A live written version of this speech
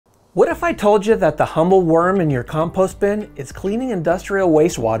What if I told you that the humble worm in your compost bin is cleaning industrial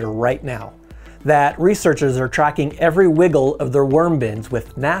wastewater right now? That researchers are tracking every wiggle of their worm bins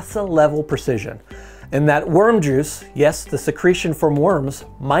with NASA-level precision. And that worm juice, yes, the secretion from worms,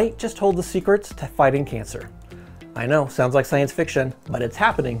 might just hold the secrets to fighting cancer. I know, sounds like science fiction, but it's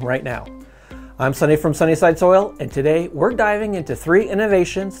happening right now. I'm Sunny from Sunnyside Soil, and today we're diving into 3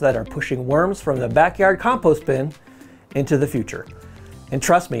 innovations that are pushing worms from the backyard compost bin into the future. And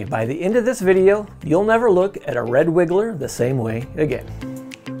trust me, by the end of this video, you'll never look at a red wiggler the same way again.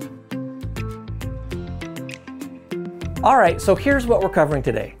 All right, so here's what we're covering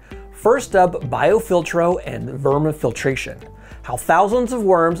today. First up, BioFiltro and Vermifiltration. How thousands of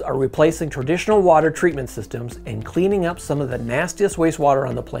worms are replacing traditional water treatment systems and cleaning up some of the nastiest wastewater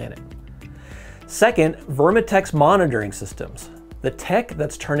on the planet. Second, Vermitech's monitoring systems. The tech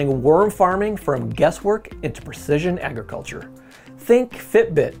that's turning worm farming from guesswork into precision agriculture. Think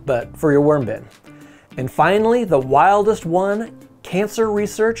Fitbit, but for your worm bin. And finally, the wildest one, cancer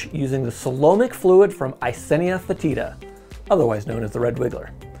research using the coelomic fluid from Eisenia fetida, otherwise known as the red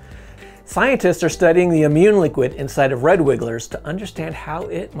wiggler. Scientists are studying the immune liquid inside of red wigglers to understand how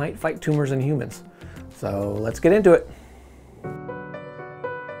it might fight tumors in humans. So let's get into it.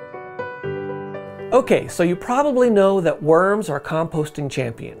 Okay, so you probably know that worms are composting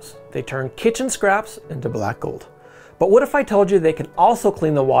champions. They turn kitchen scraps into black gold. But what if I told you they can also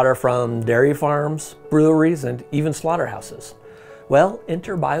clean the water from dairy farms, breweries, and even slaughterhouses? Well,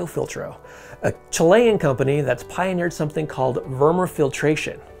 enter BioFiltro, a Chilean company that's pioneered something called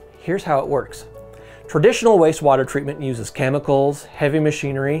Vermifiltration. Here's how it works. Traditional wastewater treatment uses chemicals, heavy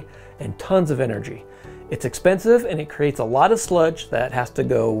machinery, and tons of energy. It's expensive and it creates a lot of sludge that has to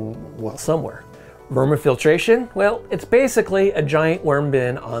go, well, somewhere. Vermifiltration, well, it's basically a giant worm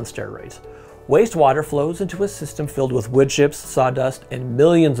bin on steroids. Wastewater flows into a system filled with wood chips, sawdust, and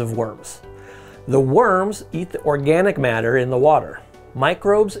millions of worms. The worms eat the organic matter in the water.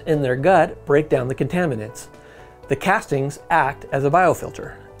 Microbes in their gut break down the contaminants. The castings act as a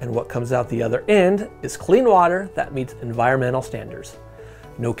biofilter, and what comes out the other end is clean water that meets environmental standards.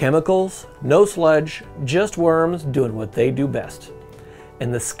 No chemicals, no sludge, just worms doing what they do best.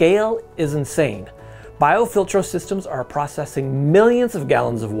 And the scale is insane. BioFiltro systems are processing millions of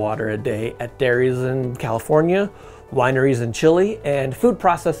gallons of water a day at dairies in California, wineries in Chile, and food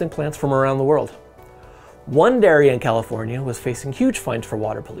processing plants from around the world. One dairy in California was facing huge fines for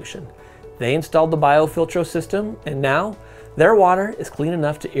water pollution. They installed the BioFiltro system, and now their water is clean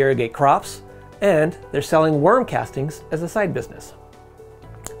enough to irrigate crops, and they're selling worm castings as a side business.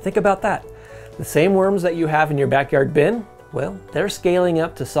 Think about that. The same worms that you have in your backyard bin, well, they're scaling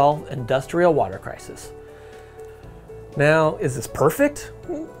up to solve industrial water crisis. Now, is this perfect?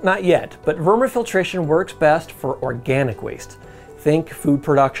 Not yet, but vermifiltration works best for organic waste. Think food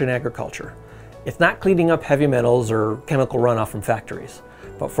production agriculture. It's not cleaning up heavy metals or chemical runoff from factories,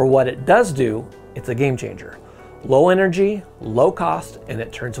 but for what it does do, it's a game changer. Low energy, low cost, and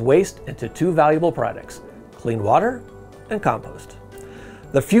it turns waste into 2 valuable products, clean water and compost.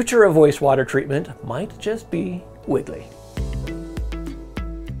 The future of wastewater treatment might just be wiggly.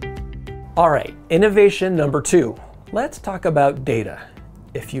 All right, innovation number 2. Let's talk about data.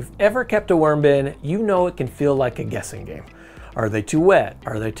 If you've ever kept a worm bin, you know it can feel like a guessing game. Are they too wet?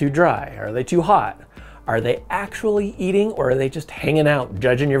 Are they too dry? Are they too hot? Are they actually eating, or are they just hanging out,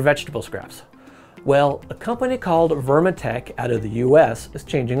 judging your vegetable scraps? Well, a company called Vermitech out of the US is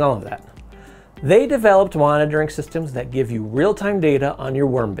changing all of that. They developed monitoring systems that give you real-time data on your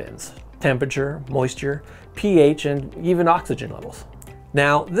worm bins: temperature, moisture, pH, and even oxygen levels.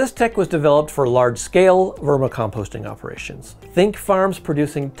 Now, this tech was developed for large-scale vermicomposting operations. Think farms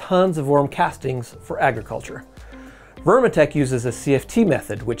producing tons of worm castings for agriculture. Vermitech uses a CFT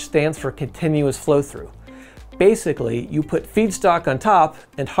method, which stands for continuous flow-through. Basically, you put feedstock on top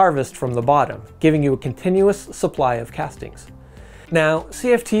and harvest from the bottom, giving you a continuous supply of castings. Now,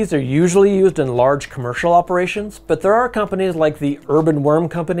 CFTs are usually used in large commercial operations, but there are companies like the Urban Worm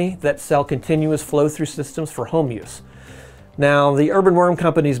Company that sell continuous flow-through systems for home use. Now, the Urban Worm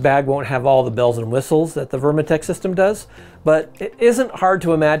Company's bag won't have all the bells and whistles that the Vermitech system does, but it isn't hard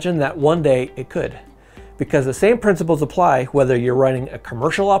to imagine that one day it could. Because the same principles apply whether you're running a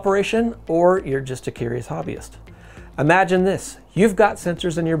commercial operation or you're just a curious hobbyist. Imagine this: you've got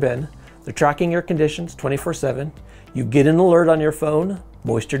sensors in your bin, they're tracking your conditions 24/7, you get an alert on your phone,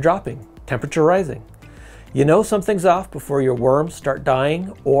 moisture dropping, temperature rising. You know something's off before your worms start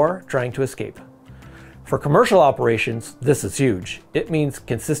dying or trying to escape. For commercial operations, this is huge. It means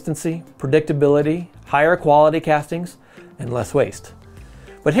consistency, predictability, higher quality castings, and less waste.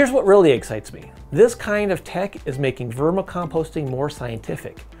 But here's what really excites me. This kind of tech is making vermicomposting more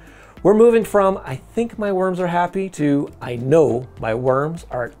scientific. We're moving from I think my worms are happy to I know my worms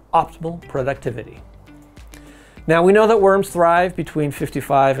are at optimal productivity. Now we know that worms thrive between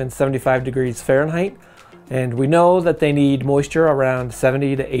 55 and 75 degrees Fahrenheit, and we know that they need moisture around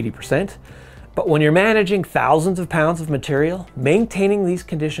 70 to 80%. But when you're managing thousands of pounds of material, maintaining these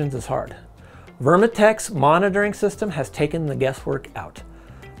conditions is hard. Vermitech's monitoring system has taken the guesswork out.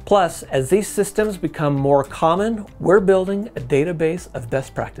 Plus, as these systems become more common, we're building a database of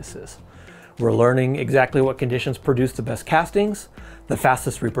best practices. We're learning exactly what conditions produce the best castings, the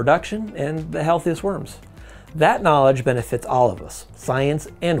fastest reproduction, and the healthiest worms. That knowledge benefits all of us, science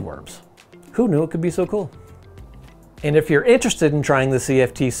and worms. Who knew it could be so cool? And if you're interested in trying the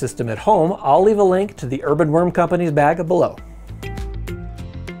CFT system at home, I'll leave a link to the Urban Worm Company's bag below.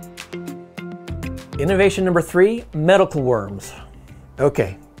 Innovation number 3, medical worms.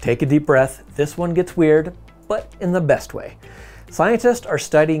 Okay, take a deep breath. This one gets weird, but in the best way. Scientists are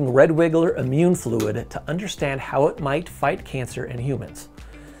studying red wiggler immune fluid to understand how it might fight cancer in humans.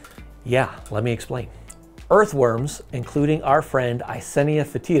 Yeah, let me explain. Earthworms, including our friend Eisenia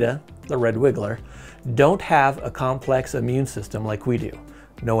fetida, the red wiggler, don't have a complex immune system like we do.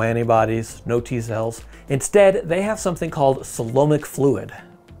 No antibodies, no T cells. Instead, they have something called coelomic fluid,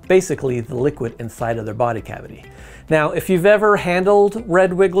 basically the liquid inside of their body cavity. Now, if you've ever handled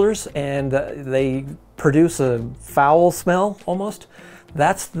red wigglers and they produce a foul smell almost,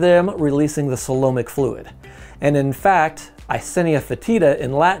 that's them releasing the coelomic fluid. And in fact, Eisenia fetida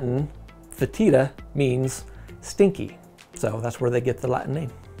in Latin, fetida means stinky. So that's where they get the Latin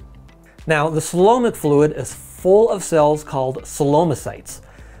name. Now, the coelomic fluid is full of cells called coelomocytes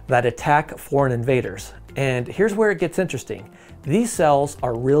that attack foreign invaders. And here's where it gets interesting. These cells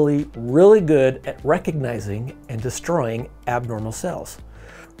are really good at recognizing and destroying abnormal cells.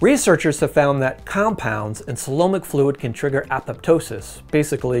 Researchers have found that compounds in coelomic fluid can trigger apoptosis,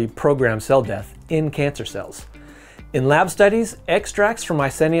 basically programmed cell death, in cancer cells. In lab studies, extracts from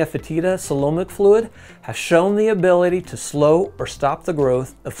Eisenia fetida coelomic fluid have shown the ability to slow or stop the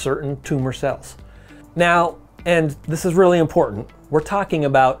growth of certain tumor cells. Now, and this is really important, we're talking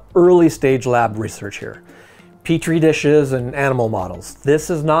about early stage lab research here. Petri dishes and animal models. This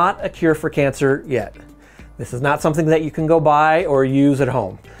is not a cure for cancer yet. This is not something that you can go buy or use at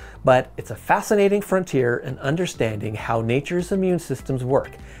home, but it's a fascinating frontier in understanding how nature's immune systems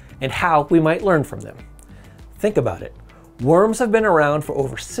work and how we might learn from them. Think about it. Worms have been around for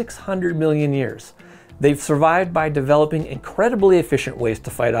over 600 million years. They've survived by developing incredibly efficient ways to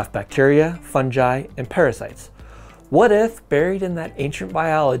fight off bacteria, fungi, and parasites. What if, buried in that ancient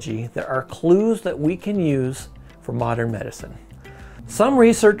biology, there are clues that we can use for modern medicine? Some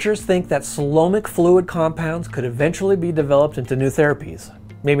researchers think that coelomic fluid compounds could eventually be developed into new therapies.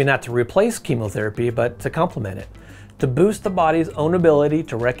 Maybe not to replace chemotherapy, but to complement it, to boost the body's own ability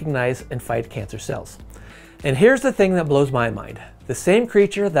to recognize and fight cancer cells. And here's the thing that blows my mind. The same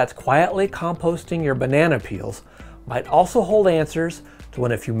creature that's quietly composting your banana peels might also hold answers to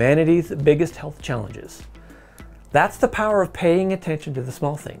one of humanity's biggest health challenges. That's the power of paying attention to the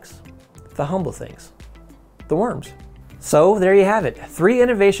small things, the humble things, the worms. So there you have it, 3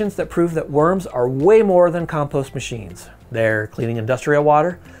 innovations that prove that worms are way more than compost machines. They're cleaning industrial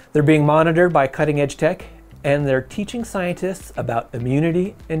water, they're being monitored by cutting-edge tech, and they're teaching scientists about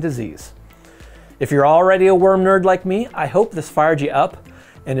immunity and disease. If you're already a worm nerd like me, I hope this fired you up.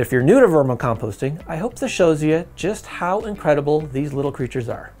 And if you're new to vermicomposting, I hope this shows you just how incredible these little creatures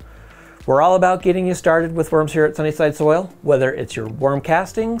are. We're all about getting you started with worms here at Sunnyside Soil, whether it's your worm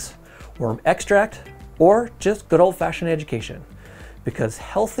castings, worm extract, or just good old-fashioned education. Because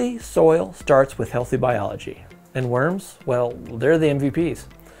healthy soil starts with healthy biology. And worms, well, they're the MVPs.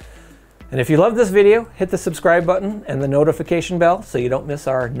 And if you love this video, hit the subscribe button and the notification bell so you don't miss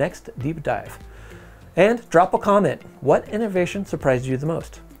our next deep dive. And drop a comment. What innovation surprised you the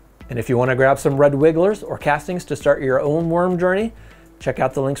most? And if you want to grab some red wigglers or castings to start your own worm journey, check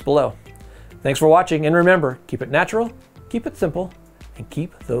out the links below. Thanks for watching, and remember, keep it natural, keep it simple, and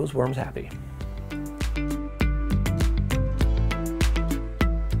keep those worms happy.